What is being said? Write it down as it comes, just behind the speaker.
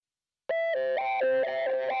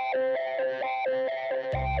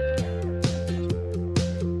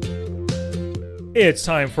It's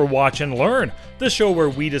time for Watch and Learn, the show where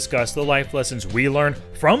we discuss the life lessons we learn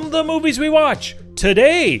from the movies we watch.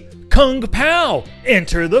 Today, Kung Pao,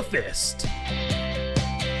 Enter the Fist.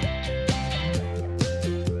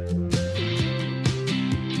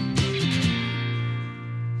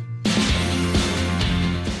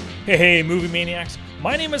 Hey, movie maniacs.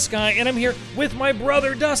 My name is Sky, and I'm here with my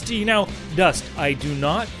brother, Dusty. Now, Dust, I do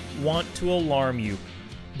not want to alarm you,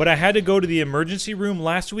 but I had to go to the emergency room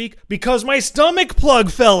last week because my stomach plug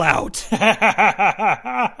fell out.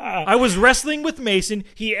 I was wrestling with Mason.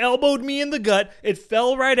 He elbowed me in the gut. It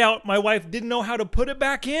fell right out. My wife didn't know how to put it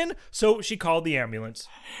back in, so she called the ambulance.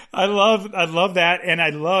 I love that, and I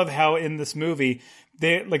love how in this movie,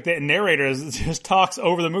 the narrator just talks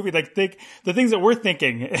over the movie, the things that we're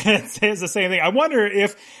thinking. It says the same thing. I wonder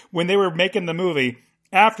if when they were making the movie,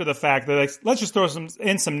 after the fact, they're like, let's just throw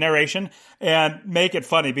some narration and make it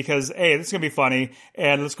funny because, hey, this is going to be funny,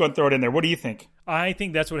 and let's go and throw it in there. What do you think? I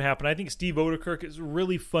think that's what happened. I think Steve Odekirk is a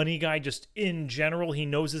really funny guy just in general. He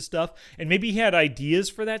knows his stuff, and maybe he had ideas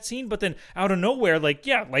for that scene, but then out of nowhere, like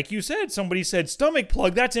you said, somebody said, stomach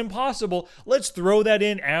plug, that's impossible. Let's throw that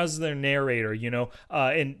in as the narrator,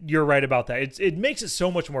 and you're right about that. It makes it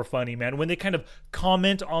so much more funny, man, when they kind of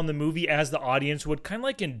comment on the movie as the audience would, kind of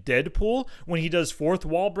like in Deadpool, when he does fourth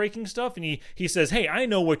wall breaking stuff, and he says, hey, I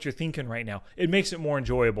know what you're thinking right now. It makes it more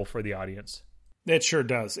enjoyable for the audience. It sure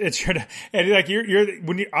does. It sure does. And like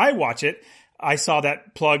I watch it, I saw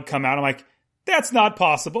that plug come out. I'm like, that's not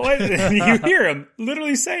possible. And you hear him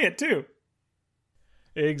literally say it too.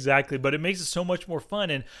 Exactly, but it makes it so much more fun.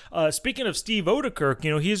 And speaking of Steve Odekirk,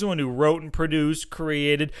 he's the one who wrote and produced,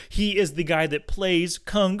 created. He is the guy that plays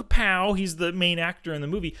Kung Pao. He's the main actor in the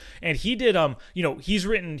movie, and he did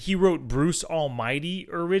he wrote Bruce Almighty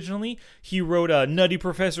originally. He wrote Nutty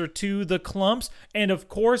Professor 2, The Clumps, and of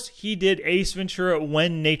course he did Ace Ventura: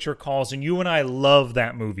 When Nature Calls. And you and I love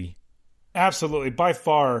that movie. Absolutely, by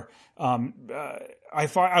far. I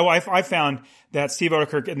found that Steve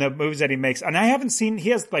Odekirk in the movies that he makes, and I haven't seen, he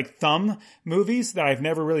has like Thumb movies that I've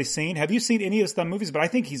never really seen. Have you seen any of his Thumb movies? But I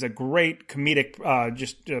think he's a great comedic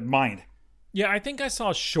mind. Yeah, I think I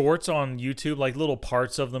saw shorts on YouTube, like little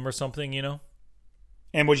parts of them or something,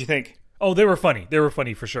 And what'd you think? Oh, they were funny. They were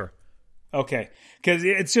funny for sure. Okay, because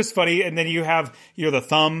it's just funny, and then you have the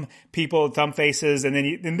thumb people, thumb faces, and then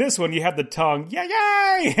in this one you have the tongue.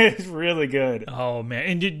 Yay! It's really good. Oh man!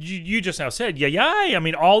 And did you just now said yay? I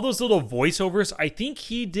mean, all those little voiceovers. I think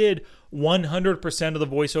he did 100% of the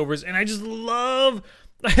voiceovers, and I just love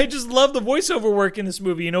the voiceover work in this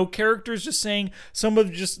movie. Characters just saying some of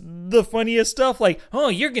just the funniest stuff, like, "Oh,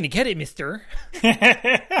 you're gonna get it, Mister,"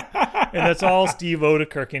 and that's all Steve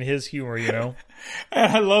Odekirk and his humor.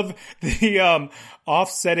 And I love the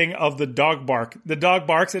offsetting of the dog bark. The dog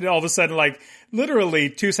barks, and all of a sudden, like literally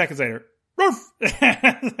 2 seconds later, roof!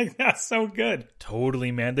 Like, that's so good.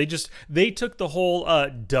 Totally, man. They took the whole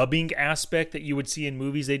dubbing aspect that you would see in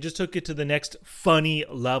movies. They just took it to the next funny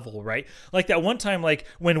level, right? Like that one time, like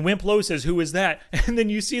when Wimplo says, "Who is that?" And then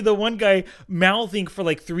you see the one guy mouthing for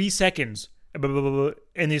like 3 seconds.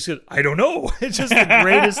 And he said, "I don't know." It's just the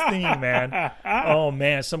greatest thing, man. Oh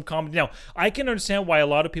man, some comedy. Now, I can understand why a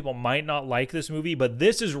lot of people might not like this movie, but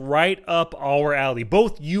this is right up our alley.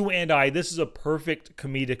 Both you and I, this is a perfect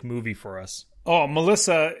comedic movie for us. Oh,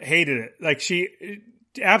 Melissa hated it. Like she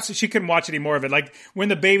couldn't watch any more of it. Like when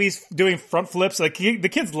the baby's doing front flips, like the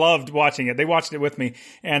kids loved watching it. They watched it with me.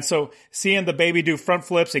 And so seeing the baby do front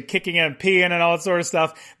flips and kicking and peeing and all that sort of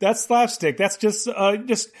stuff, that's slapstick. That's just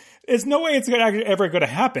there's no way it's ever going to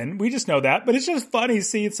happen. We just know that. But it's just funny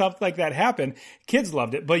seeing something like that happen. Kids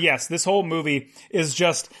loved it. But yes, this whole movie is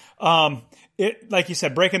just, like you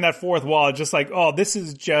said, breaking that fourth wall. Just like, oh, this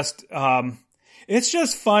is just, it's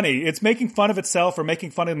just funny. It's making fun of itself or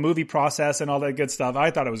making fun of the movie process and all that good stuff.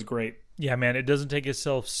 I thought it was great. Yeah, man, it doesn't take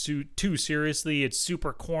itself too seriously. It's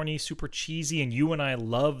super corny, super cheesy, and you and I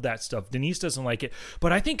love that stuff. Denise doesn't like it,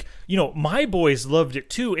 but I think, my boys loved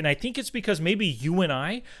it too, and I think it's because maybe you and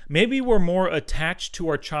I, maybe we're more attached to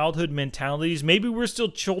our childhood mentalities. Maybe we're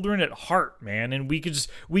still children at heart, man, and we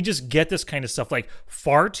just get this kind of stuff. Like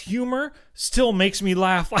fart humor still makes me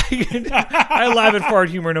laugh. I laugh at fart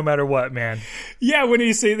humor no matter what, man. Yeah, when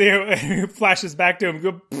you see the flashes back to him,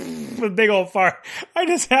 go a big old fart. I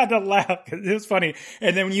just had to laugh. It was funny.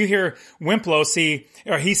 And then when you hear Wimplo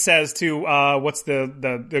he says to, what's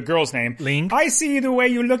the girl's name? Ling. "I see the way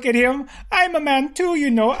you look at him. I'm a man too,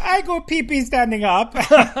 I go pee-pee standing up."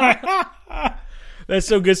 That's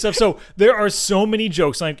so good stuff. So there are so many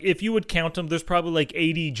jokes. Like if you would count them, there's probably like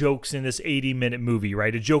 80 jokes in this 80-minute movie,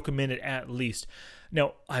 right? A joke a minute at least.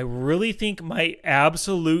 Now, I really think my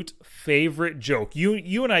absolute favorite joke,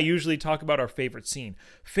 you and I usually talk about our favorite scene.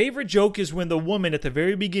 Favorite joke is when the woman at the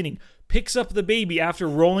very beginning picks up the baby after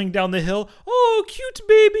rolling down the hill. Oh, cute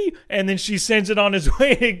baby. And then she sends it on its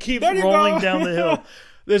way and keeps rolling down the hill.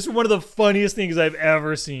 This is one of the funniest things I've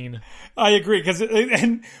ever seen. I agree, because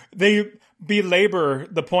and they belabor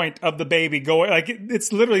the point of the baby going, like,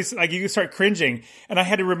 it's literally like you start cringing. And I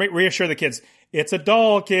had to reassure the kids, it's a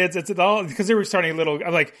doll, kids, it's a doll, because they were starting a little,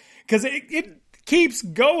 I'm like, because it keeps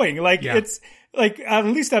going. Like, it's like at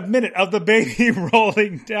least a minute of the baby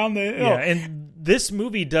rolling down the hill. Yeah, and this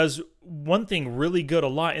movie does one thing really good a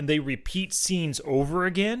lot, and they repeat scenes over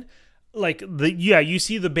again. Like you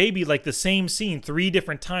see the baby, like the same scene 3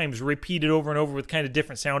 different times, repeated over and over with kind of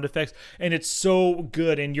different sound effects, and it's so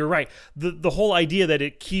good. And you're right, the whole idea that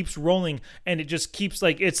it keeps rolling and it just keeps,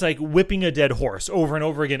 like, it's like whipping a dead horse over and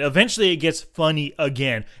over again. Eventually, it gets funny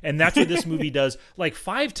again, and that's what this movie does, like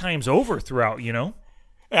 5 times over throughout. You know,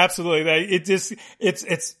 absolutely.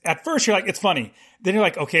 It's at first you're like, it's funny, then you're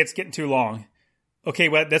like, okay, it's getting too long. Okay,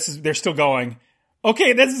 well, they're still going.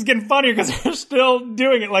 Okay, this is getting funnier because they're still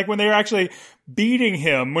doing it. Like when they're actually beating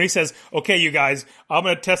him, when he says, okay, you guys, I'm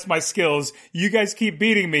going to test my skills. You guys keep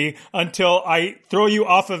beating me until I throw you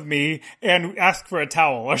off of me and ask for a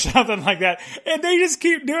towel or something like that. And they just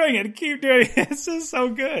keep doing it. It's just so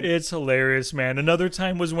good. It's hilarious, man. Another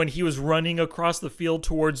time was when he was running across the field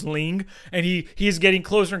towards Ling, and he's getting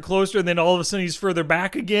closer and closer, and then all of a sudden he's further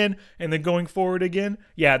back again, and then going forward again.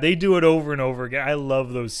 Yeah, they do it over and over again. I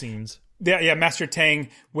love those scenes. Yeah, Master Tang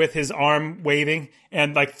with his arm waving,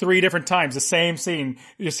 and like 3 different times, the same scene,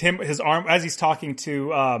 just his arm, as he's talking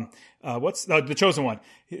to, the Chosen One,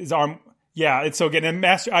 his arm, yeah, it's so good. And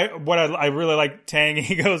I really like Tang,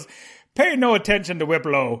 he goes, pay no attention to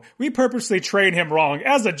Whiplow. We purposely train him wrong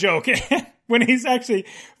as a joke. When he's actually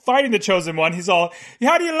fighting the Chosen One, he's all,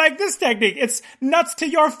 how do you like this technique? It's nuts to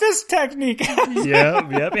your fist technique.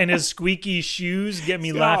 Yep. And his squeaky shoes get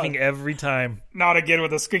me laughing every time. Not again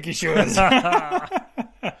with the squeaky shoes.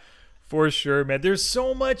 For sure, man. There's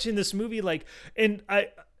so much in this movie, like, and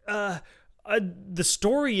the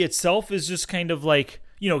story itself is just kind of like,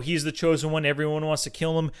 you know, he's the Chosen One. Everyone wants to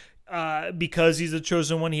kill him. Because he's the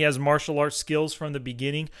Chosen One, he has martial arts skills from the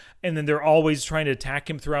beginning, and then they're always trying to attack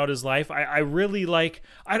him throughout his life. I really like,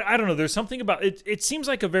 I don't know, there's something about it. It seems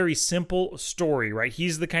like a very simple story, right?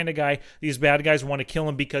 He's the kind of guy, these bad guys want to kill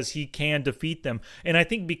him because he can defeat them. And I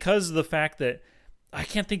think because of the fact that, I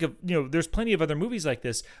can't think of, you know, there's plenty of other movies like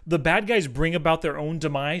this. The bad guys bring about their own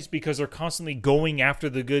demise because they're constantly going after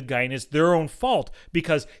the good guy, and it's their own fault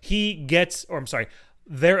because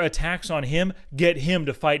their attacks on him get him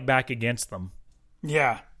to fight back against them.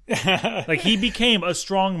 Yeah. Like, he became a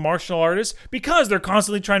strong martial artist because they're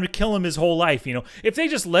constantly trying to kill him his whole life, you know. If they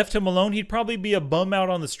just left him alone, he'd probably be a bum out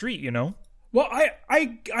on the street, you know. Well,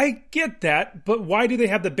 I get that, but why do they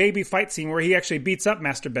have the baby fight scene where he actually beats up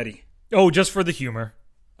Master Betty? Oh, just for the humor.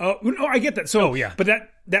 Oh, no, I get that. So, yeah. But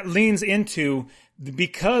that leans into,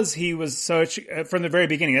 because he was such, from the very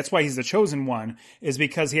beginning, that's why he's the Chosen One, is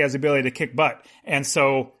because he has the ability to kick butt. And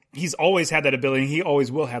so he's always had that ability, and he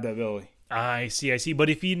always will have that ability. I see. But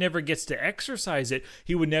if he never gets to exercise it,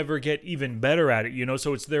 he would never get even better at it, you know?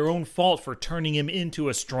 So it's their own fault for turning him into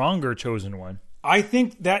a stronger Chosen One. I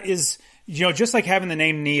think that is, you know, just like having the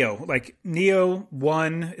name Neo. Like, Neo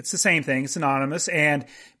 1, it's the same thing. It's synonymous. And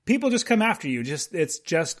people just come after you. It's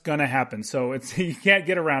just going to happen. So you can't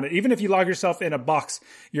get around it. Even if you log yourself in a box,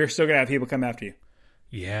 you're still going to have people come after you.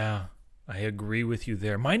 Yeah, I agree with you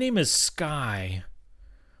there. My name is Sky.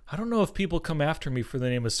 I don't know if people come after me for the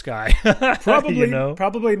name of Sky. Probably, you know?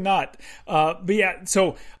 Probably not. But yeah,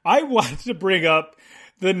 so I wanted to bring up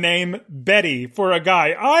the name Betty for a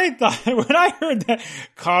guy. I thought, when I heard that,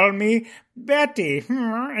 call me Betty,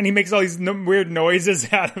 and he makes all these weird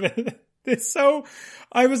noises out of it. It's so,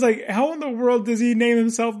 I was like, how in the world does he name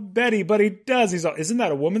himself Betty? But he does. He's like, isn't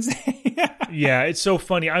that a woman's name? Yeah, it's so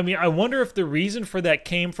funny. I mean, I wonder if the reason for that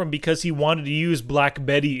came from because he wanted to use Black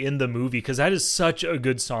Betty in the movie, because that is such a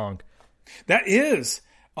good song. That is.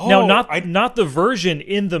 Oh, now, not the version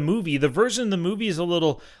in the movie. The version in the movie is a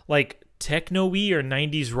little, like, techno-y or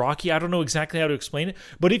 90s rocky. I don't know exactly how to explain it.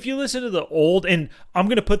 But if you listen to the old, and I'm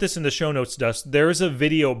going to put this in the show notes, Dust, there's a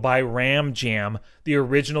video by Ram Jam, the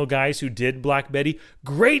original guys who did Black Betty.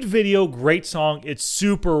 Great video, great song. It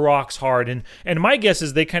super rocks hard. And my guess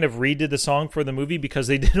is they kind of redid the song for the movie because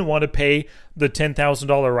they didn't want to pay the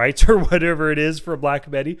 $10,000 rights or whatever it is for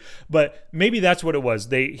Black Betty. But maybe that's what it was.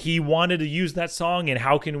 He wanted to use that song, and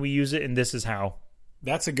how can we use it? And this is how.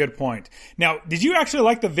 That's a good point. Now, did you actually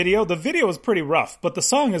like the video? The video is pretty rough, but the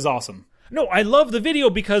song is awesome. No, I love the video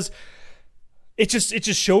because it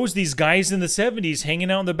just shows these guys in the 70s hanging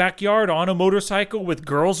out in the backyard on a motorcycle with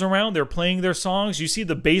girls around. They're playing their songs. You see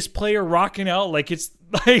the bass player rocking out like it's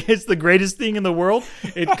the greatest thing in the world.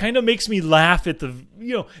 It kind of makes me laugh at the,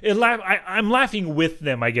 I'm laughing with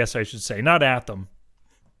them, I guess I should say, not at them.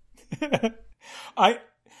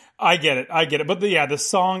 I get it. But the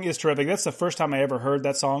song is terrific. That's the first time I ever heard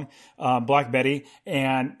that song, Black Betty,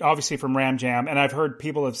 and obviously from Ram Jam. And I've heard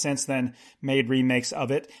people have since then made remakes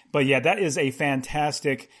of it. But yeah, that is a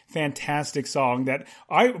fantastic, fantastic song that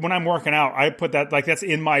when I'm working out, I put that, like, that's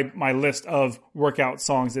in my list of workout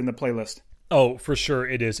songs in the playlist. Oh, for sure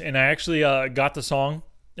it is. And I actually got the song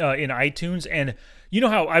in iTunes, and you know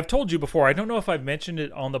how I've told you before, I don't know if I've mentioned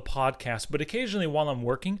it on the podcast, but occasionally while I'm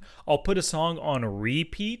working, I'll put a song on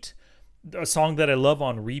repeat, a song that I love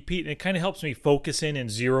on repeat, and it kind of helps me focus in and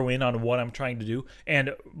zero in on what I'm trying to do.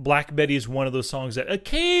 And Black Betty is one of those songs that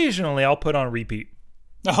occasionally I'll put on repeat.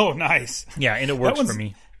 Oh, nice. Yeah, and it works for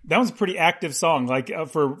me. That was a pretty active song. Like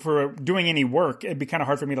for doing any work, it'd be kind of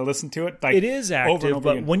hard for me to listen to it. Like, it is active,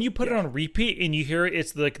 but again. When you put it on repeat and you hear it,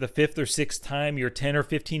 it's like the 5th or 6th time you're 10 or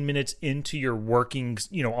 15 minutes into your working,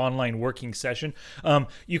 online working session.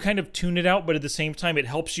 You kind of tune it out, but at the same time, it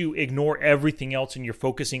helps you ignore everything else and you're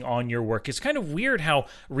focusing on your work. It's kind of weird how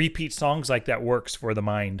repeat songs like that works for the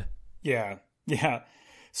mind. Yeah.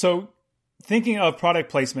 So thinking of product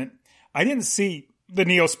placement, I didn't see the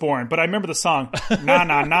Neosporin, but I remember the song, na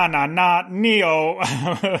na na na na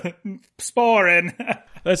Neosporin.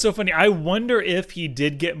 That's so funny. I wonder if he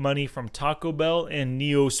did get money from Taco Bell and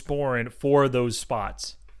Neosporin for those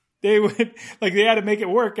spots. They had to make it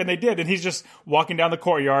work, and they did. And he's just walking down the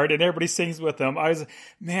courtyard, and everybody sings with him.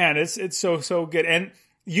 It's so good. And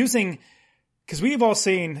using, because we've all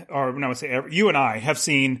seen, or no, I would say you and I have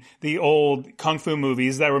seen the old kung fu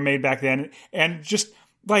movies that were made back then, and just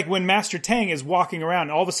like when Master Tang is walking around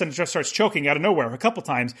and all of a sudden just starts choking out of nowhere a couple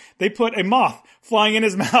times, they put a moth flying in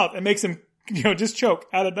his mouth and makes him, just choke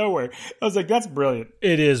out of nowhere. I was like, that's brilliant.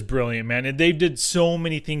 It is brilliant, man. And they did so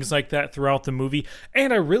many things like that throughout the movie.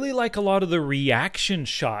 And I really like a lot of the reaction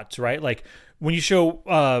shots, right? Like when you show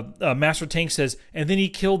Master Tank says, and then he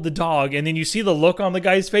killed the dog, and then you see the look on the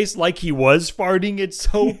guy's face like he was farting. It's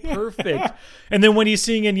so perfect. And then when he's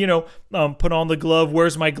singing, put on the glove,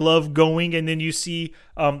 where's my glove going? And then you see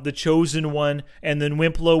the Chosen One and then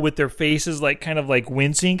Wimplo with their faces like kind of like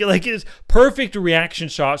wincing. Like it's perfect reaction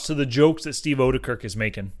shots to the jokes that Steve Odekirk is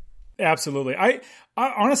making. Absolutely. I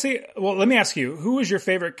honestly, well, let me ask you, who is your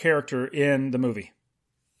favorite character in the movie?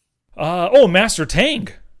 Master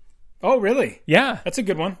Tank. Oh, really? Yeah. That's a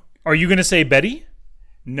good one. Are you going to say Betty?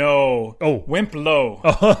 No. Oh. Wimplo.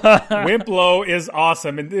 Wimplo is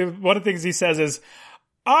awesome. And one of the things he says is,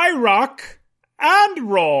 I rock and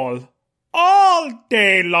roll all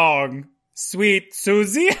day long. Sweet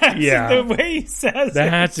Susie. Yeah. The way he says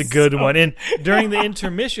That's a good one. And during the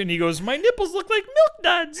intermission, he goes, my nipples look like milk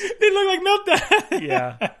duds. They look like milk duds.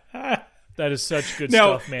 Yeah. That is such good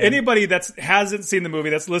now, stuff, man. Anybody that hasn't seen the movie,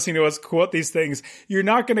 that's listening to us quote these things, you're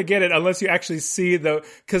not going to get it unless you actually see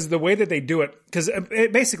because the way that they do it, because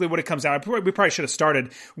basically what it comes down, we probably should have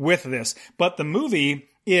started with this, but the movie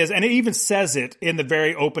is, and it even says it in the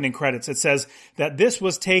very opening credits, it says that this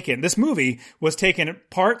movie was taken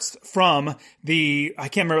parts from I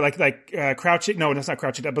can't remember, Crouching, no, that's not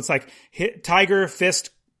Crouching, but it's like Tiger, Fist,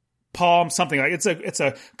 Palm, something like it's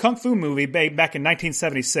a kung fu movie made back in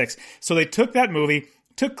 1976. So they took that movie,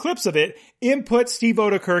 took clips of it, input Steve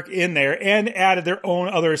Odekirk in there, and added their own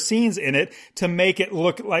other scenes in it to make it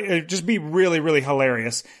look like just be really, really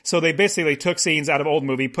hilarious. So they basically took scenes out of old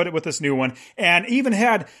movie, put it with this new one, and even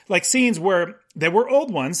had like scenes where there were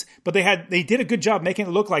old ones, but they did a good job making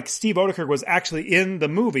it look like Steve Odekirk was actually in the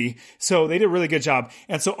movie. So they did a really good job.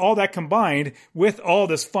 And so all that combined with all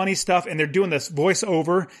this funny stuff, and they're doing this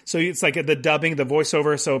voiceover. So it's like the dubbing, the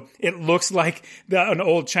voiceover. So it looks like an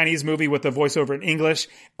old Chinese movie with the voiceover in English.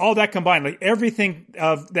 All that combined, like everything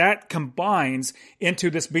of that combines into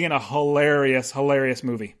this being a hilarious, hilarious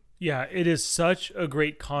movie. Yeah, it is such a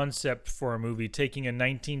great concept for a movie, taking a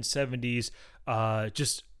 1970s,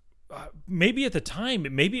 maybe at the time,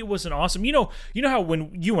 maybe it wasn't awesome. You know how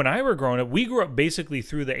when you and I were growing up, we grew up basically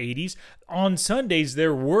through the 80s. On Sundays,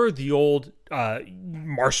 there were the old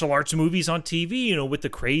martial arts movies on TV, with the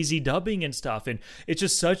crazy dubbing and stuff. And it's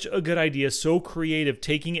just such a good idea, so creative,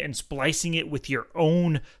 taking it and splicing it with your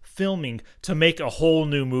own filming to make a whole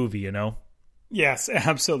new movie, Yes,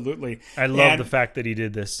 absolutely. I love the fact that he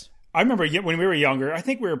did this. I remember when we were younger, I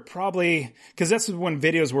think we were probably, because that's when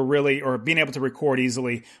videos were really, or being able to record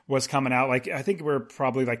easily was coming out. Like, I think we were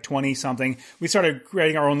probably like 20 something. We started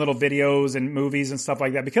creating our own little videos and movies and stuff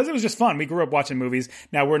like that because it was just fun. We grew up watching movies.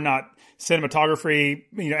 Now we're not cinematography,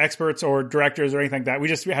 experts or directors or anything like that.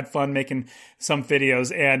 We had fun making some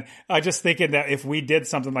videos. And I just thinking that if we did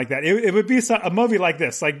something like that, it would be a movie like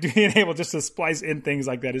this, like being able just to splice in things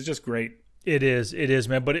like that is just great. It is,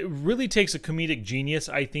 man. But it really takes a comedic genius,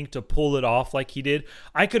 I think, to pull it off like he did.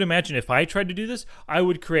 I could imagine if I tried to do this, I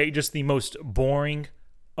would create just the most boring,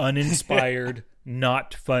 uninspired,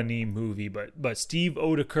 not funny movie. But Steve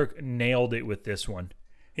Oedekerk nailed it with this one.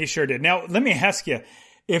 He sure did. Now, let me ask you,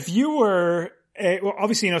 if you were, well,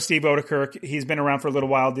 obviously you know Steve Oedekerk. He's been around for a little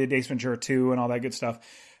while, did Ace Ventura 2 and all that good stuff.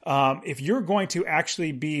 If you're going to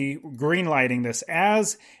actually be greenlighting this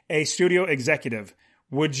as a studio executive,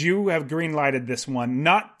 would you have greenlighted this one?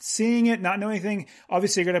 Not seeing it, not knowing anything.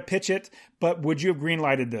 Obviously, you're going to pitch it, but would you have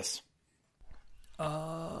greenlighted this?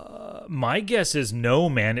 My guess is no,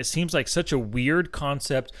 man. It seems like such a weird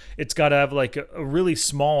concept. It's got to have like a really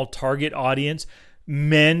small target audience.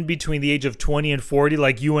 Men between the age of 20 and 40,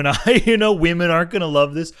 like you and I, women aren't going to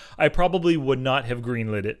love this. I probably would not have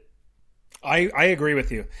greenlit it. I agree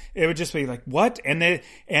with you. It would just be like, what? And then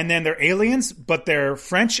they're aliens, but they're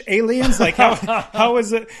French aliens? Like, how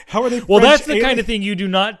is it? How are they French Well, that's the aliens? kind of thing you do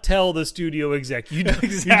not tell the studio exec. You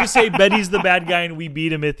just say Betty's the bad guy and we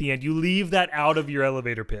beat him at the end. You leave that out of your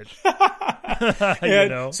elevator pitch.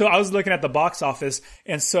 So I was looking at the box office,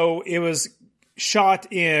 and so it was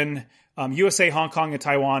shot in USA, Hong Kong, and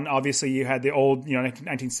Taiwan. Obviously, you had the old,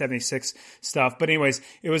 1976 stuff. But anyways,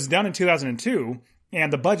 it was done in 2002.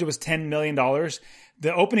 And the budget was $10 million.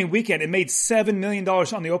 The opening weekend, it made $7 million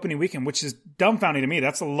on the opening weekend, which is dumbfounding to me.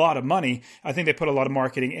 That's a lot of money. I think they put a lot of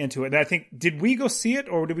marketing into it. And I think, did we go see it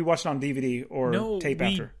or did we watch it on DVD or tape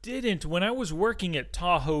after? No, we didn't. When I was working at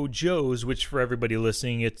Tahoe Joe's, which for everybody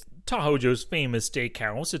listening, it's Tahoe Joe's famous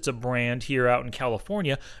steakhouse. It's a brand here out in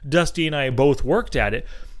California. Dusty and I both worked at it.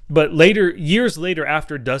 But years later,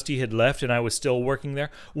 after Dusty had left and I was still working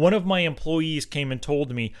there, one of my employees came and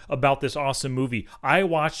told me about this awesome movie. I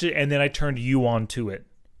watched it, and then I turned you on to it.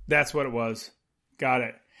 That's what it was. Got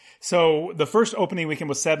it. So the first opening weekend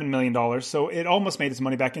was $7 million. So it almost made its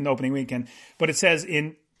money back in the opening weekend. But it says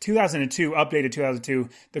in 2002, updated 2002,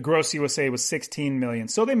 the gross USA was $16 million.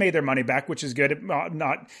 So they made their money back, which is good,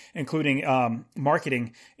 not including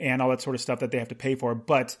marketing and all that sort of stuff that they have to pay for.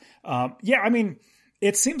 But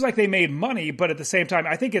it seems like they made money, but at the same time,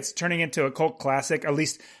 I think it's turning into a cult classic, at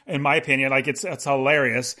least in my opinion. Like it's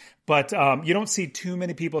hilarious, but you don't see too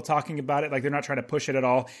many people talking about it. Like they're not trying to push it at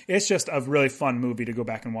all. It's just a really fun movie to go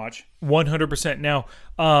back and watch. 100%. Now,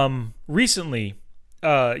 recently,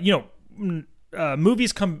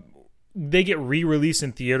 movies they get re-released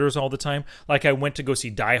in theaters all the time. Like I went to go see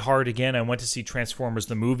Die Hard again. I went to see Transformers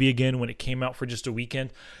the movie again when it came out for just a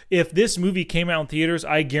weekend. If this movie came out in theaters,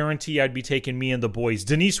 I guarantee I'd be taking me and the boys.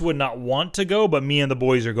 Denise would not want to go, but me and the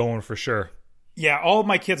boys are going for sure. Yeah, all of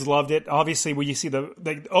my kids loved it. Obviously, when you see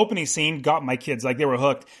the opening scene, got my kids. Like they were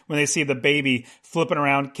hooked when they see the baby flipping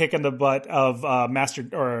around, kicking the butt of Master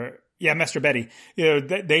Betty.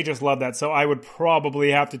 They just love that. So I would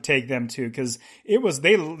probably have to take them too, because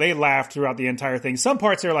they laughed throughout the entire thing. Some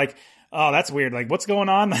parts are like, oh, that's weird. Like, what's going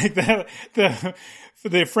on? Like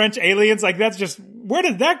the French aliens, like that's just, where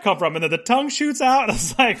did that come from? And then the tongue shoots out. I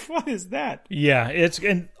was like, what is that? Yeah,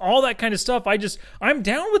 and all that kind of stuff. I'm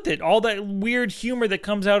down with it. All that weird humor that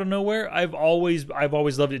comes out of nowhere. I've always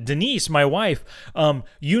loved it. Denise, my wife,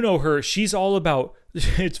 you know her. She's all about,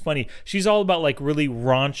 it's funny. She's all about like really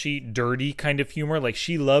raunchy, dirty kind of humor. Like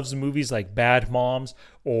she loves movies like Bad Moms,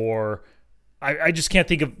 or I just can't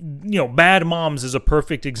think of, Bad Moms is a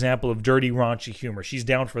perfect example of dirty, raunchy humor. She's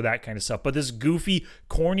down for that kind of stuff. But this goofy,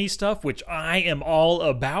 corny stuff, which I am all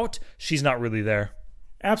about, she's not really there.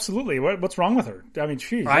 Absolutely. What's wrong with her? I mean,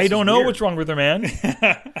 geez. I don't know what's wrong with her, man.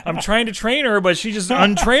 I'm trying to train her, but she's just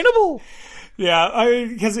untrainable. Yeah,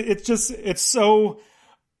 because it's so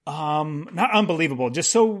not unbelievable,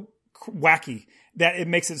 just so wacky that it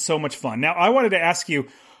makes it so much fun. Now, I wanted to ask you,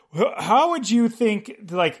 how would you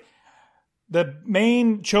think, like, the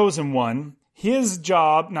main chosen one, his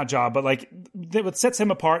but like what sets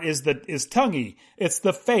him apart is tonguey. It's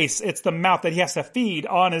the face, it's the mouth that he has to feed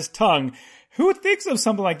on his tongue. Who thinks of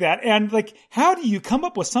something like that? And like, how do you come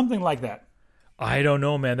up with something like that? I don't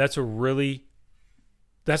know, man. That's a really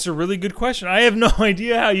good question. I have no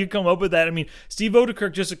idea how you come up with that. I mean, Steve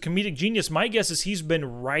Oedekerk, just a comedic genius. My guess is he's been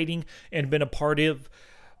writing and been a part of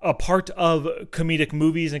a part of comedic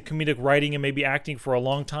movies and comedic writing and maybe acting for a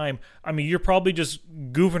long time, I mean, you're probably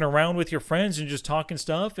just goofing around with your friends and just talking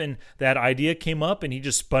stuff, and that idea came up and he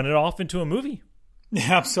just spun it off into a movie.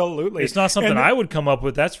 Yeah, absolutely. It's not something I would come up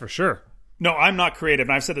with, that's for sure. No, I'm not creative.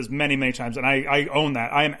 And I've said this many, many times, and I own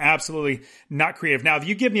that. I am absolutely not creative. Now, if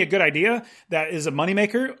you give me a good idea that is a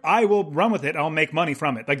moneymaker, I will run with it. I'll make money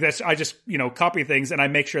from it. Like that's, I just, copy things and I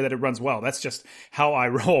make sure that it runs well. That's just how I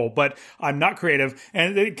roll, but I'm not creative.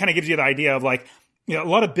 And it kind of gives you the idea of like, a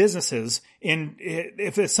lot of businesses,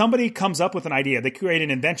 if somebody comes up with an idea, they create an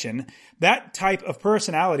invention, that type of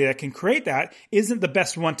personality that can create that isn't the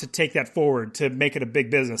best one to take that forward to make it a big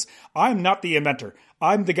business. I'm not the inventor.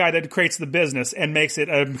 I'm the guy that creates the business and makes it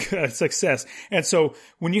a success. And so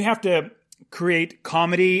when you have to create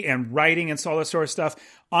comedy and writing and all that sort of stuff,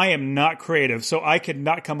 I am not creative, so I could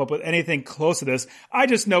not come up with anything close to this. I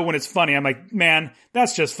just know when it's funny. I'm like, man,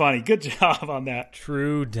 that's just funny. Good job on that.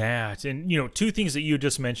 True dat. And, two things that you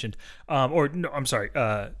just mentioned, one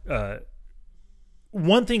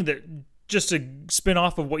thing that, just to spin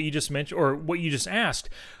off of what you just mentioned, or what you just asked,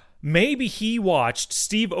 maybe he watched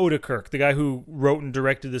Steve Odekirk, the guy who wrote and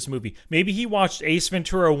directed this movie. Maybe he watched Ace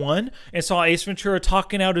Ventura 1 and saw Ace Ventura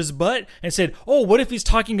talking out his butt and said, oh, what if he's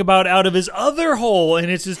talking about out of his other hole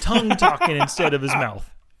and it's his tongue talking instead of his mouth?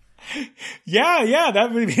 Yeah.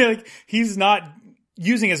 That would be like, he's not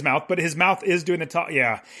using his mouth, but his mouth is doing the talk.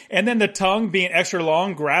 Yeah. And then the tongue being extra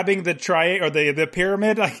long, grabbing the triangle or the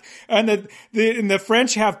pyramid, like, and the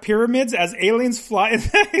French have pyramids as aliens fly.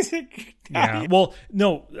 Yeah. Well,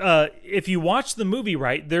 no, if you watch the movie,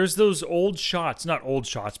 right, there's those old shots, not old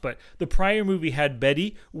shots, but the prior movie had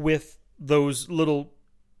Betty with those little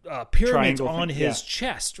pyramids on his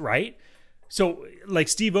chest, right? So, like,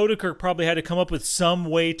 Steve Odekirk probably had to come up with some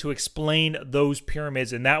way to explain those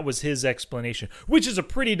pyramids, and that was his explanation, which is a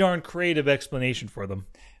pretty darn creative explanation for them.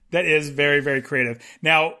 That is very, very creative.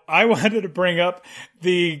 Now, I wanted to bring up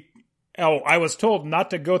I was told not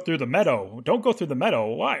to go through the meadow. Don't go through the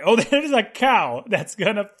meadow. Why? Oh, there's a cow that's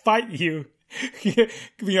going to fight you.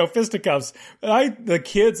 Fisticuffs. The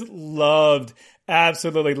kids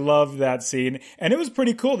absolutely loved that scene. And it was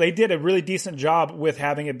pretty cool. They did a really decent job with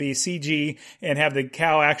having it be CG and have the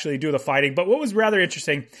cow actually do the fighting. But what was rather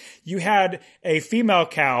interesting, you had a female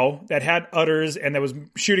cow that had udders and that was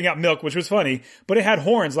shooting out milk, which was funny, but it had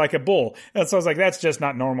horns like a bull. And so I was like, that's just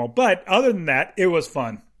not normal. But other than that, it was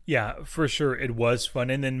fun. Yeah, for sure. It was fun.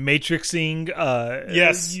 And then matrixing,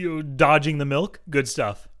 yes, dodging the milk. Good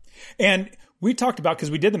stuff. And we talked about,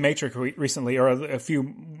 because we did the Matrix recently, or a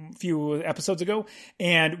few episodes ago,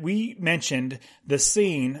 and we mentioned the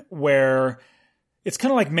scene where it's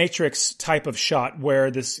kind of like Matrix type of shot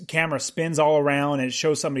where this camera spins all around and it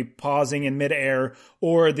shows somebody pausing in midair,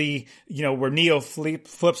 or where Neo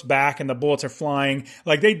flips back and the bullets are flying.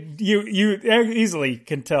 Like you easily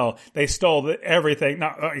can tell they stole everything,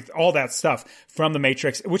 not all that stuff from the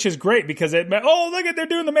Matrix, which is great because they're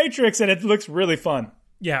doing the Matrix and it looks really fun.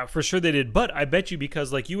 Yeah, for sure they did. But I bet you,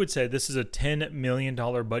 because like you would say, this is a $10 million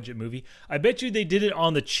budget movie, I bet you they did it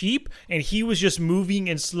on the cheap and he was just moving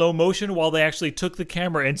in slow motion while they actually took the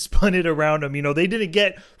camera and spun it around him. They didn't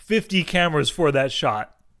get 50 cameras for that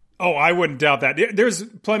shot. Oh, I wouldn't doubt that. There's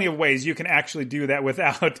plenty of ways you can actually do that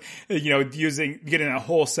without, getting a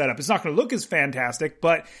whole setup. It's not going to look as fantastic,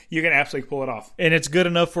 but you can absolutely pull it off. And it's good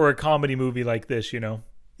enough for a comedy movie like this,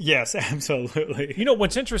 Yes, absolutely.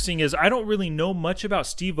 What's interesting is I don't really know much about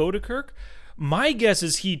Steve Odekirk. My guess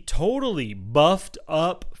is he totally buffed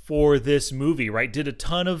up for this movie, right? Did a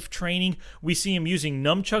ton of training. We see him using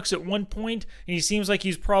nunchucks at one point, and he seems like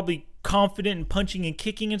he's probably confident in punching and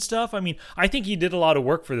kicking and stuff. I mean, I think he did a lot of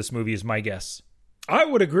work for this movie is my guess. I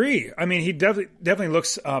would agree. I mean, he definitely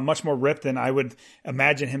looks much more ripped than I would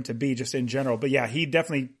imagine him to be just in general. But yeah, he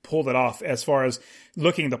definitely pulled it off as far as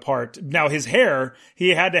looking the part. Now, his hair, he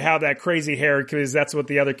had to have that crazy hair because that's what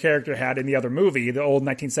the other character had in the other movie, the old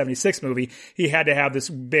 1976 movie. He had to have this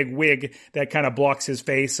big wig that kind of blocks his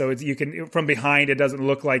face. So you can, from behind, it doesn't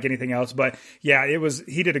look like anything else. But yeah,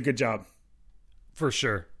 he did a good job. For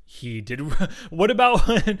sure. He did. What about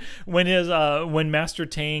when Master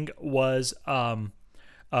Tang was, I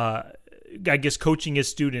guess, coaching his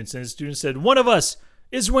students, and his students said, one of us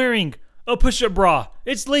is wearing a push-up bra.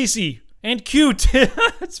 It's lacy and cute.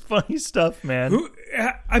 It's funny stuff, man.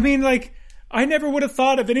 I never would have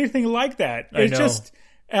thought of anything like that. It's just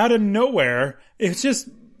out of nowhere. It's just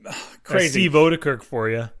crazy. That's Steve Odekirk for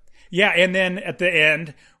you. Yeah, and then at the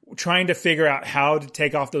end, trying to figure out how to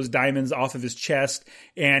take off those diamonds off of his chest.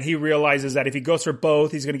 And he realizes that if he goes for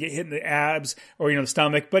both, he's going to get hit in the abs or, the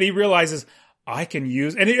stomach. But he realizes, I can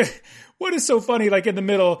use, what is so funny, like in the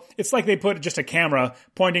middle, it's like they put just a camera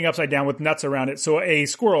pointing upside down with nuts around it so a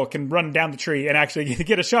squirrel can run down the tree and actually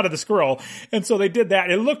get a shot of the squirrel. And so they did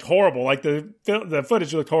that. It looked horrible. Like the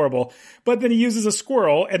footage looked horrible. But then he uses a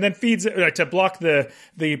squirrel and then feeds it to block the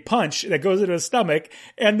punch that goes into his stomach.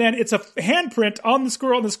 And then it's a handprint on the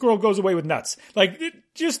squirrel and the squirrel goes away with nuts. Like,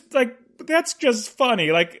 that's just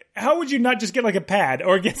funny. Like, how would you not just get like a pad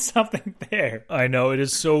or get something there? I know, it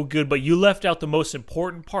is so good, but you left out the most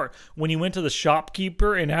important part. When he went to the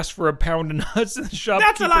shopkeeper and asked for a pound of nuts, and the shopkeeper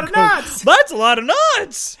That's a lot of nuts! That's a lot of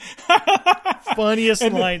nuts! Funniest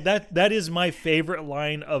line. That is my favorite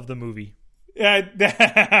line of the movie. And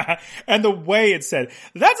the way it said,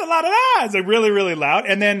 that's a lot of nuts! Like really, really loud.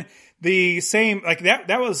 And then the same, like that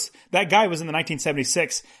guy was in the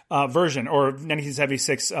 1976 version or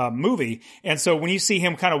 1976 movie. And so when you see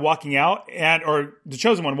him kind of walking out or the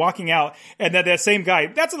chosen one walking out, and then that same guy,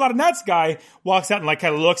 that's a lot of nuts guy, walks out and like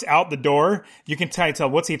kind of looks out the door, you can tell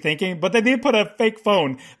what's he thinking. But then they put a fake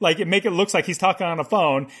phone, like it make it looks like he's talking on a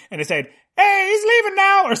phone, and they said, hey, he's leaving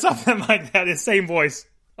now, or something like that. His same voice.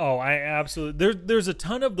 Oh, I absolutely. There's a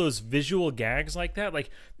ton of those visual gags like that. Like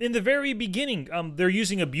in the very beginning, they're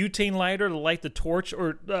using a butane lighter to light the torch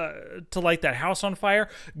or to light that house on fire.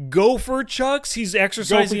 Gopher Chucks. He's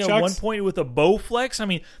exercising at one point with a Bowflex. I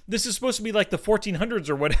mean, this is supposed to be like the 1400s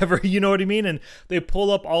or whatever. You know what I mean? And they pull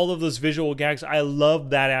up all of those visual gags. I love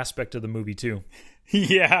that aspect of the movie too.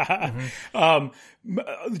 Yeah.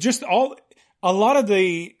 Mm-hmm. A lot of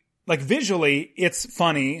the. Like visually, it's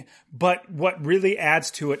funny, but what really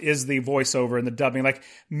adds to it is the voiceover and the dubbing. Like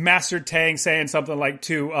Master Tang saying something like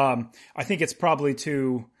to, I think it's probably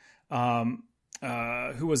to,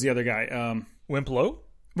 who was the other guy? Wimplo?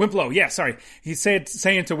 Wimplo, yeah, sorry. He saying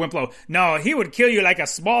to Wimplo, no, he would kill you like a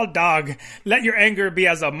small dog. Let your anger be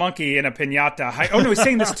as a monkey in a piñata. Oh no, he's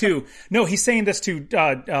saying this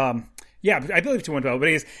to, yeah, I believe to Wimplo,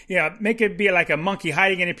 but make it be like a monkey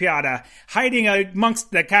hiding in a piñata, hiding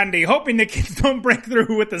amongst the candy, hoping the kids don't break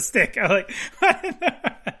through with the stick. I'm like,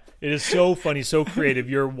 it is so funny, so creative.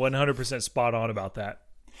 You're 100% spot on about that.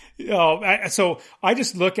 So I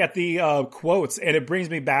just look at the quotes, and it brings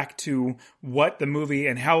me back to what the movie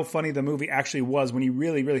and how funny the movie actually was when you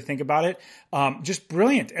really, really think about it. Just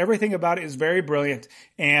brilliant. Everything about it is very brilliant.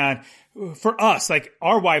 And for us, like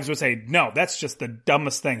our wives would say, no, that's just the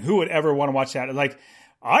dumbest thing. Who would ever want to watch that? Like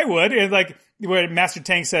I would. And like where Master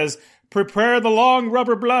Tang says, prepare the long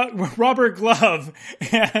rubber glove.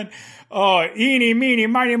 And, eeny, meeny,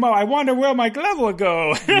 miny, mo, I wonder where my glove will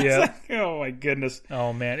go. Yeah. Like, oh, my goodness.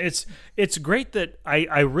 Oh, man. It's great that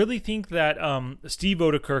I really think that Steve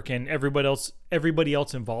Oedekerk and everybody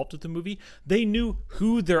else involved with the movie, they knew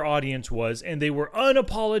who their audience was, and they were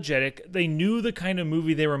unapologetic. They knew the kind of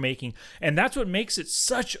movie they were making, and that's what makes it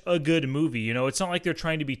such a good movie. You know, it's not like they're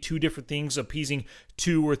trying to be two different things, appeasing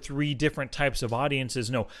 2 or 3 different types of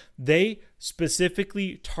audiences. No, they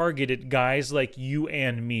specifically targeted guys like you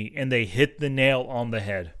and me, and they hit the nail on the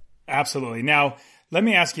head. Absolutely. Now, let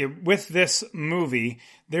me ask you, with this movie,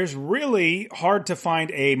 there's really hard to find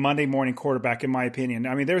a Monday morning quarterback, in my opinion.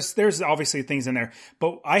 I mean, there's obviously things in there,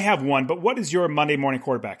 but I have one. But what is your Monday morning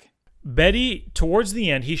quarterback? Betty, towards the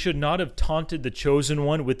end, he should not have taunted the chosen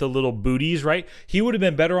one with the little booties, right? He would have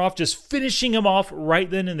been better off just finishing him off right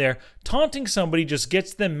then and there. Taunting somebody just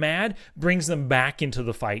gets them mad, brings them back into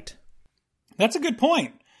the fight. That's a good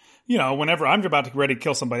point. You know, whenever I'm about to ready to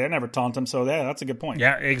kill somebody, I never taunt them. So yeah, that's a good point.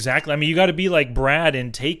 Yeah, exactly. I mean, you got to be like Brad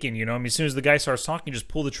in Taken, you know. I mean, as soon as the guy starts talking, just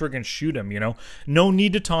pull the trigger and shoot him, you know. No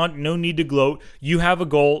need to taunt, no need to gloat. You have a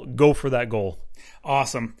goal, go for that goal.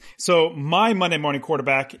 Awesome. So my Monday morning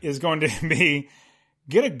quarterback is going to be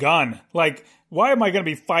get a gun. Like, why am I going to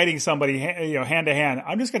be fighting somebody, hand to hand?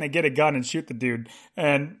 I'm just going to get a gun and shoot the dude.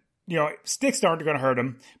 And, sticks aren't going to hurt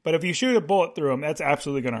him. But if you shoot a bullet through him, that's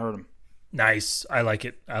absolutely going to hurt him. Nice. I like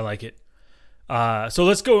it. So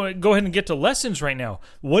let's go ahead and get to lessons right now.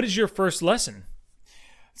 What is your first lesson?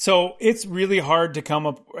 So it's really hard to come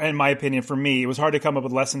up, in my opinion, for me, it was hard to come up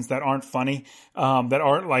with lessons that aren't funny, that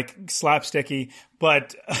aren't like slapsticky.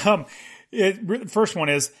 But the first one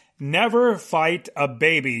is never fight a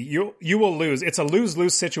baby. You will lose. It's a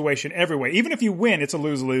lose-lose situation every way. Even if you win, it's a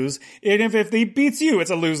lose-lose. And if he beats you, it's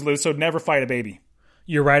a lose-lose. So never fight a baby.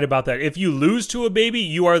 You're right about that. If you lose to a baby,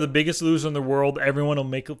 you are the biggest loser in the world. Everyone will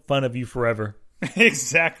make fun of you forever.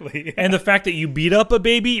 Exactly. And the fact that you beat up a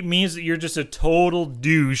baby means that you're just a total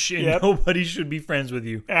douche and nobody should be friends with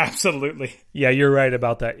you. Absolutely. Yeah, you're right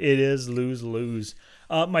about that. It is lose-lose.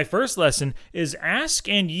 My first lesson is ask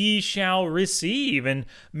and ye shall receive. And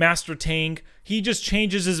Master Tang he just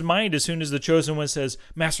changes his mind as soon as the Chosen One says,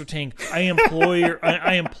 Master Tang, I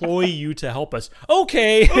employ you to help us.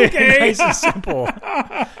 Okay. Nice and simple.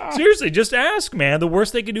 Seriously, just ask, man. The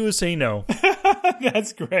worst they can do is say no.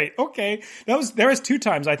 That's great. Okay. There was 2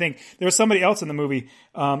 times, I think. There was somebody else in the movie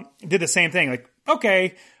did the same thing. Like,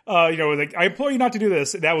 okay, like, I implore you not to do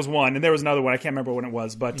this. That was one. And there was another one. I can't remember when it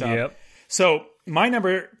was. But yep. So my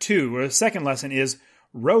number 2, or the second lesson is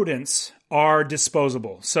rodents are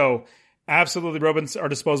disposable. So absolutely, rodents are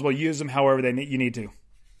disposable. Use them however you need to.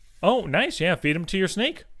 Oh, nice. Yeah, feed them to your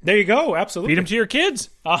snake. There you go. Absolutely. Feed them to your kids.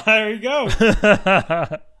 There you go.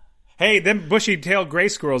 Hey, them bushy-tailed gray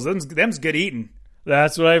squirrels, them's good eating.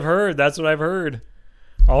 That's what I've heard.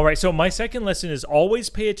 All right, so my second lesson is always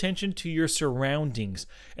pay attention to your surroundings.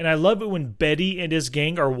 And I love it when Betty and his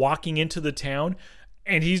gang are walking into the town,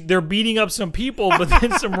 and they're beating up some people, but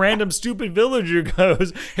then some random stupid villager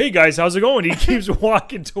goes, hey guys, how's it going? He keeps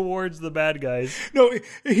walking towards the bad guys. No,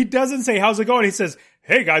 he doesn't say, how's it going? He says,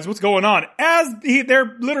 hey guys, what's going on?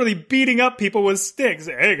 They're literally beating up people with sticks.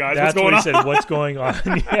 Hey guys, what's going on? That's what he said, what's going on?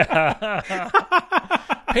 Yeah.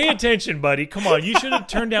 Pay attention, buddy. Come on, you should have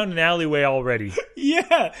turned down an alleyway already.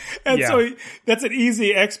 Yeah. And so that's an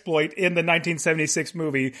easy exploit in the 1976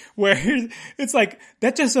 movie where it's like,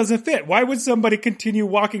 that just doesn't fit. Why would somebody continue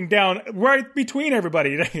walking down right between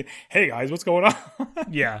everybody? Hey guys, what's going on?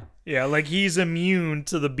 Yeah, like he's immune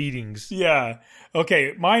to the beatings. Yeah.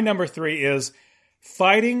 Okay, my number 3 is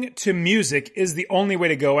fighting to music is the only way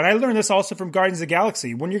to go. And I learned this also from Guardians of the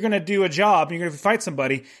Galaxy. When you're going to do a job and you're going to fight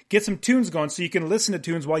somebody, get some tunes going so you can listen to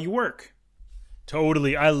tunes while you work.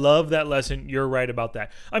 Totally. I love that lesson. You're right about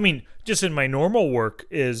that. I mean, just in my normal work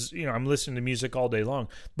is, I'm listening to music all day long.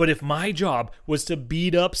 But if my job was to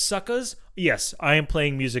beat up suckers, yes, I am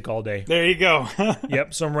playing music all day. There you go.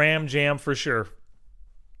 Yep, some Ram Jam for sure.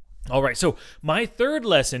 All right, so my third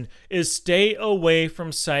lesson is stay away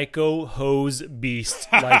from psycho hose beasts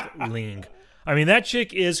like Ling. I mean, that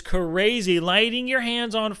chick is crazy, lighting your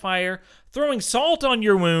hands on fire, throwing salt on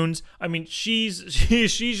your wounds. I mean, she's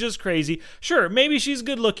just crazy. Sure, maybe she's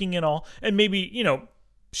good looking and all, and maybe,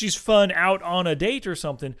 she's fun out on a date or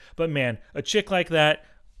something. But man, a chick like that,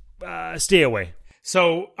 stay away.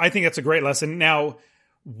 So I think that's a great lesson. Now,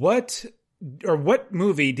 what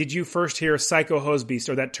movie did you first hear Psycho Hose Beast,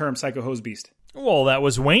 or that term Psycho Hose Beast? Well, that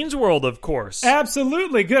was Wayne's World, of course.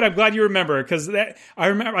 Absolutely. Good. I'm glad you remember, because I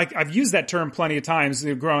remember, I've used that term plenty of times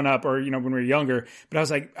growing up, or, when we were younger, but I was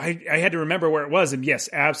like, I had to remember where it was. And yes,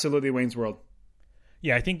 absolutely Wayne's World.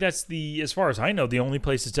 Yeah, I think that's as far as I know, the only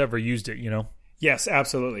place that's ever used it, Yes,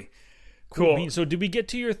 absolutely. Cool. So did we get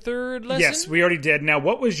to your third lesson? Yes, we already did. Now,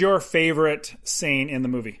 what was your favorite scene in the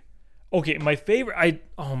movie? Okay, my favorite,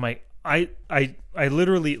 I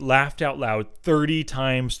literally laughed out loud 30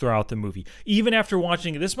 times throughout the movie. Even after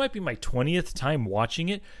watching it, this might be my 20th time watching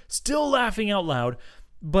it, still laughing out loud.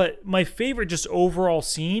 But my favorite just overall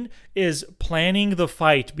scene is planning the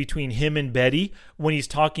fight between him and Betty when he's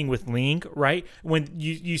talking with Ling, right? When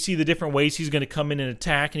you see the different ways he's going to come in and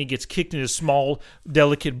attack, and he gets kicked in his small,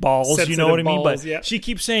 delicate balls. Sensitive, you know what I mean? balls, But yeah. She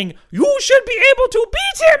keeps saying, you should be able to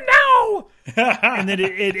beat him now! And then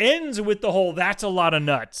it ends with the whole, that's a lot of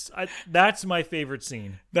nuts. That's my favorite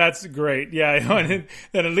scene. That's great. Yeah. And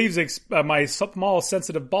it leaves my small,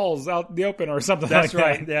 sensitive balls out in the open or something That's like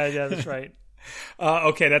right. that. Yeah, that's right.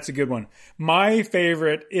 Okay, that's a good one. My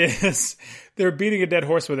favorite is, they're beating a dead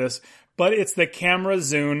horse with this, but it's the camera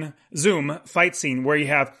zoom fight scene where you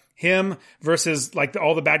have him versus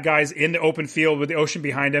all the bad guys in the open field with the ocean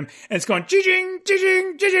behind him, and it's going jing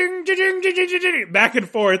jing jing jing jing back and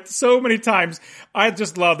forth so many times. I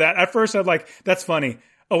just love that. At first I'm like, that's funny.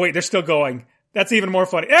 Oh wait, they're still going. That's even more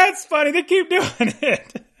funny. It's funny. They keep doing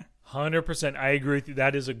it. 100%. I agree with you.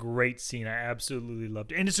 That is a great scene. I absolutely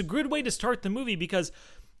loved it. And it's a good way to start the movie, because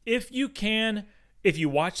if you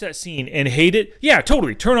watch that scene and hate it, yeah,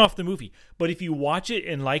 totally, turn off the movie. But if you watch it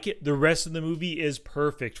and like it, the rest of the movie is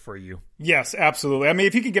perfect for you. Yes, absolutely. I mean,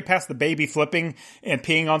 if you can get past the baby flipping and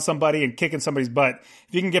peeing on somebody and kicking somebody's butt,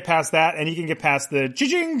 if you can get past that and you can get past the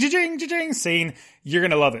cha-ching, cha-ching, cha-ching scene, you're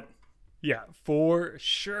going to love it. Yeah, for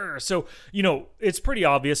sure. So, it's pretty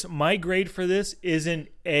obvious. My grade for this is an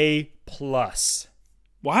A+.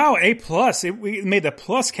 Wow, A+. We made the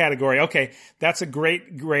plus category. Okay, that's a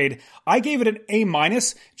great grade. I gave it an A-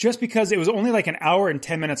 just because it was only like an hour and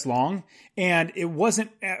 10 minutes long, and it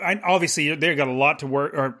wasn't, obviously they got a lot to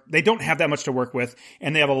work, or they don't have that much to work with,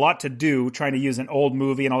 and they have a lot to do trying to use an old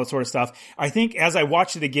movie and all that sort of stuff. I think as I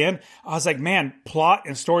watched it again, I was like, man, plot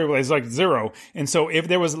and story was like 0. And so if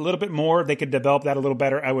there was a little bit more, they could develop that a little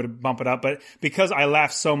better, I would bump it up. But because I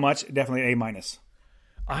laughed so much, definitely A-.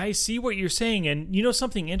 I see what you're saying. And you know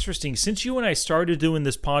something interesting? Since you and I started doing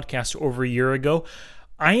this podcast over a year ago,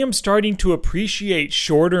 I am starting to appreciate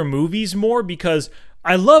shorter movies more because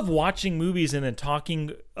I love watching movies and then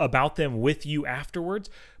talking about them with you afterwards.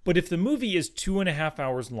 But if the movie is 2.5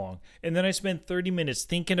 hours long, and then I spend 30 minutes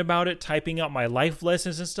thinking about it, typing out my life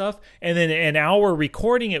lessons and stuff, and then an hour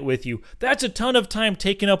recording it with you, that's a ton of time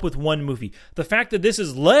taken up with one movie. The fact that this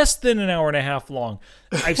is less than an hour and a half long,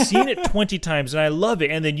 I've seen it 20 times and I love it.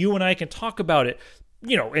 And then you and I can talk about it,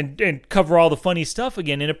 you know, and cover all the funny stuff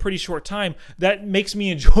again in a pretty short time. That makes me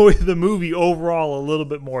enjoy the movie overall a little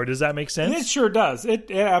bit more. Does that make sense? It sure does. It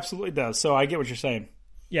absolutely does. So I get what you're saying.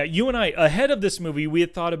 Yeah, you and I, ahead of this movie, we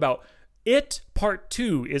had thought about It Part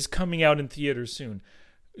 2 is coming out in theaters soon.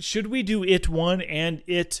 Should we do It 1 and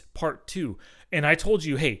It Part 2? And I told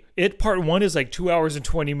you, hey, It Part 1 is like 2 hours and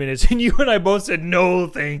 20 minutes. And you and I both said, no,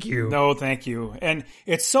 thank you. No, thank you. And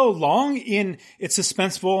it's so long it's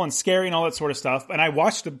suspenseful and scary and all that sort of stuff. And I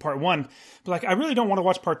watched the Part 1, but like, I really don't want to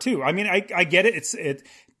watch Part 2. I mean, I get it. It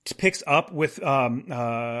picks up with,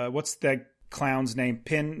 what's that clown's name?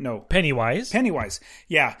 Pennywise.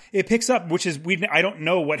 Yeah, it picks up, which is I don't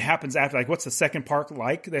know what happens after. Like, what's the second part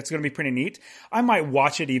like? That's going to be pretty neat. I might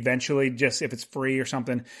watch it eventually, just if it's free or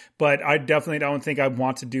something. But I definitely don't think I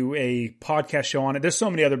want to do a podcast show on it. There's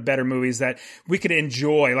so many other better movies that we could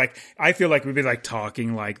enjoy. Like, I feel like we'd be like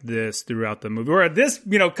talking like this throughout the movie. We're at this,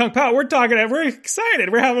 Kung Pao. We're talking. We're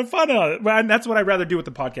excited. We're having fun on it. And that's what I'd rather do with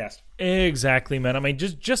the podcast. Exactly, man. I mean,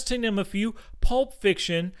 just to name a few: Pulp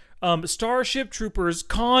Fiction, Starship Troopers,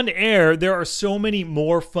 Con Air. There are so many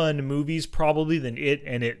more fun movies probably than It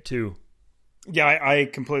and It 2. Yeah, I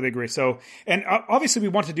completely agree. So, and obviously we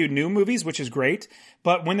want to do new movies, which is great.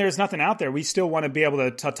 But when there's nothing out there, we still want to be able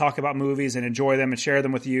to talk about movies and enjoy them and share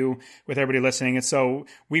them with you, with everybody listening. And so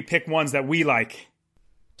we pick ones that we like.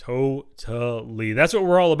 Totally. That's what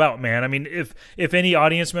we're all about, man. I mean, if any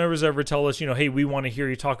audience members ever tell us, hey, we want to hear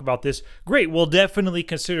you talk about this, great, we'll definitely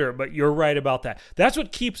consider it. But you're right about that. That's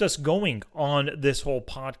what keeps us going on this whole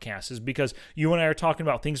podcast, is because you and I are talking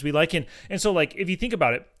about things we like. And so, like, if you think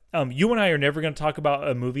about it, you and I are never going to talk about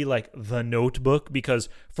a movie like The Notebook because,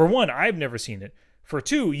 for one, I've never seen it. For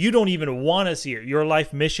two, you don't even want to see it. Your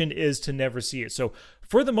life mission is to never see it. So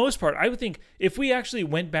for the most part, I would think if we actually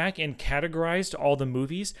went back and categorized all the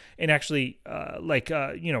movies and actually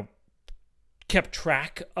kept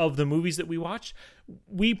track of the movies that we watch,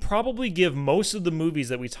 we probably give most of the movies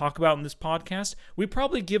that we talk about in this podcast, we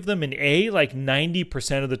probably give them an A like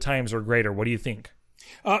 90% of the times or greater. What do you think?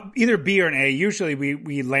 Either B or an A. Usually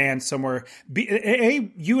we land somewhere.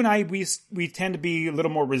 A, you and I, we tend to be a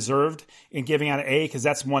little more reserved in giving out an A because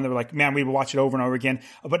that's one that we're like, man, we would watch it over and over again.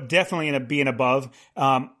 But definitely in a B and above.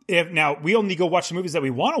 Now we only go watch the movies that we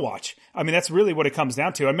want to watch. I mean, that's really what it comes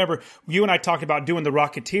down to. I remember you and I talked about doing The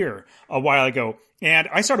Rocketeer a while ago. And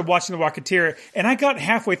I started watching The Rocketeer, and I got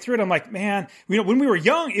halfway through it. I'm like, man, when we were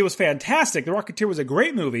young, it was fantastic. The Rocketeer was a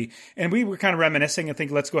great movie, and we were kind of reminiscing and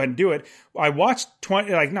thinking, let's go ahead and do it. I watched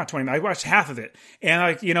I watched half of it,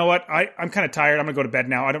 and you know what? I'm kind of tired. I'm gonna go to bed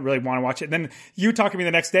now. I don't really want to watch it. And then you talked to me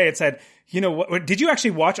the next day and said, you know what? Did you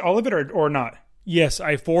actually watch all of it or not? Yes,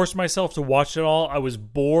 I forced myself to watch it all. I was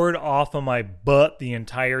bored off of my butt the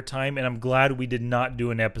entire time, and I'm glad we did not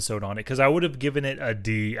do an episode on it because I would have given it a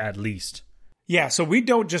D at least. Yeah, so we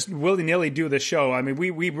don't just willy-nilly do the show. I mean,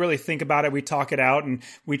 we really think about it, we talk it out, and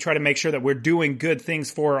we try to make sure that we're doing good things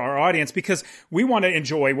for our audience because we want to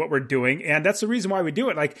enjoy what we're doing, and that's the reason why we do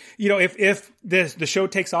it. Like, if the show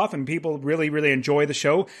takes off and people really, really enjoy the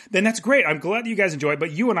show, then that's great. I'm glad you guys enjoy it,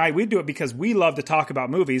 but you and I, we do it because we love to talk about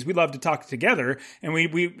movies. We love to talk together, and we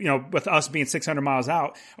with us being 600 miles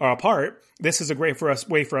out or apart, this is a great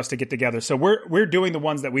way for us to get together. So we're doing the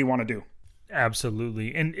ones that we want to do.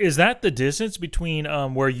 Absolutely. And is that the distance between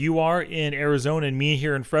where you are in Arizona and me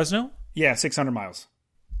here in Fresno? Yeah, 600 miles.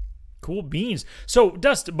 Cool beans. So,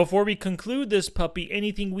 Dust, before we conclude this puppy,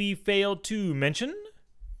 anything we failed to mention?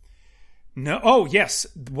 No. Oh, yes.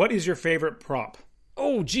 What is your favorite prop?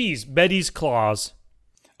 Oh, geez. Betty's claws.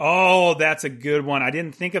 Oh, that's a good one. I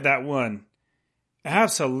didn't think of that one.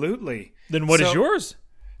 Absolutely. Then what is yours?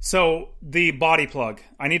 So the body plug.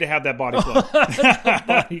 I need to have that body plug.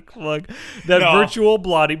 Body plug. Virtual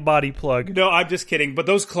body plug. No, I'm just kidding. But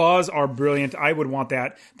those claws are brilliant. I would want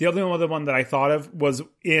that. The other one that I thought of was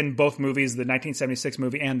in both movies, the 1976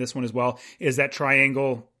 movie and this one as well, is that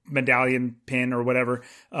triangle medallion pin or whatever.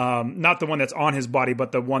 Not the one that's on his body,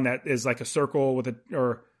 but the one that is like a circle with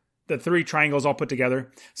or the three triangles all put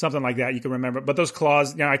together. Something like that you can remember. But those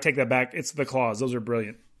claws, I take that back. It's the claws. Those are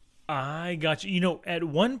brilliant. I got you. At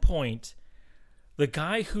one point, the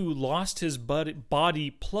guy who lost his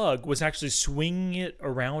body plug was actually swinging it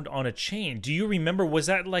around on a chain. Do you remember, was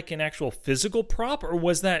that like an actual physical prop, or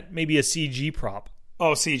was that maybe a CG prop?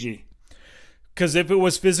 Oh, CG. Because if it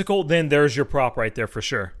was physical, then there's your prop right there for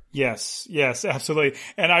sure. Yes, absolutely.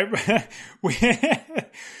 And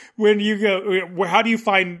when you go, how do you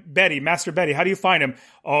find Betty, Master Betty? How do you find him?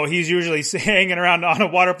 Oh, he's usually hanging around on a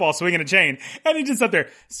waterfall swinging a chain. And he's just up there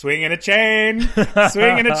swinging a chain,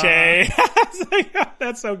 swinging a chain.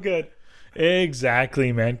 That's so good.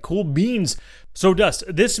 Exactly, man. Cool beans. So, Dust,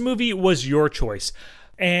 this movie was your choice.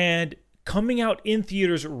 And coming out in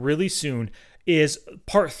theaters really soon is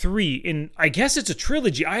part 3 in, I guess it's a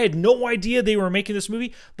trilogy. I had no idea they were making this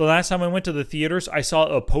movie. The last time I went to the theaters, I saw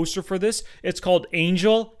a poster for this. It's called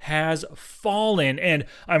Angel Has Fallen, and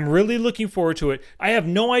I'm really looking forward to it. I have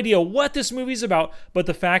no idea what this movie's about, but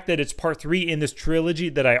the fact that it's part 3 in this trilogy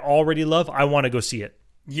that I already love, I want to go see it.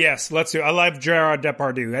 Yes, let's do it. I love Gerard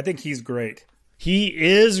Depardieu. I think he's great. He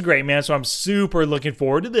is great, man, so I'm super looking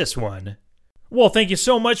forward to this one. Well, thank you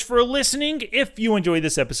so much for listening. If you enjoyed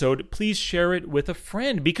this episode, please share it with a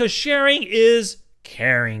friend, because sharing is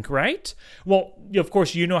caring, right? Well, of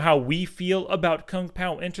course, you know how we feel about Kung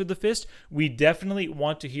Pao Enter the Fist. We definitely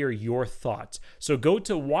want to hear your thoughts. So go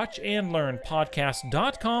to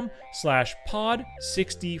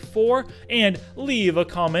watchandlearnpodcast.com/pod64 and leave a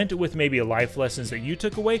comment with maybe life lessons that you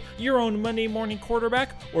took away, your own Monday morning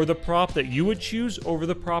quarterback, or the prop that you would choose over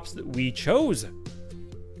the props that we chose.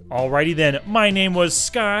 Alrighty then, my name was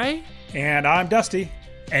Sky. And I'm Dusty.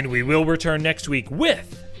 And we will return next week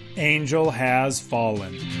with Angel Has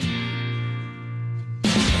Fallen.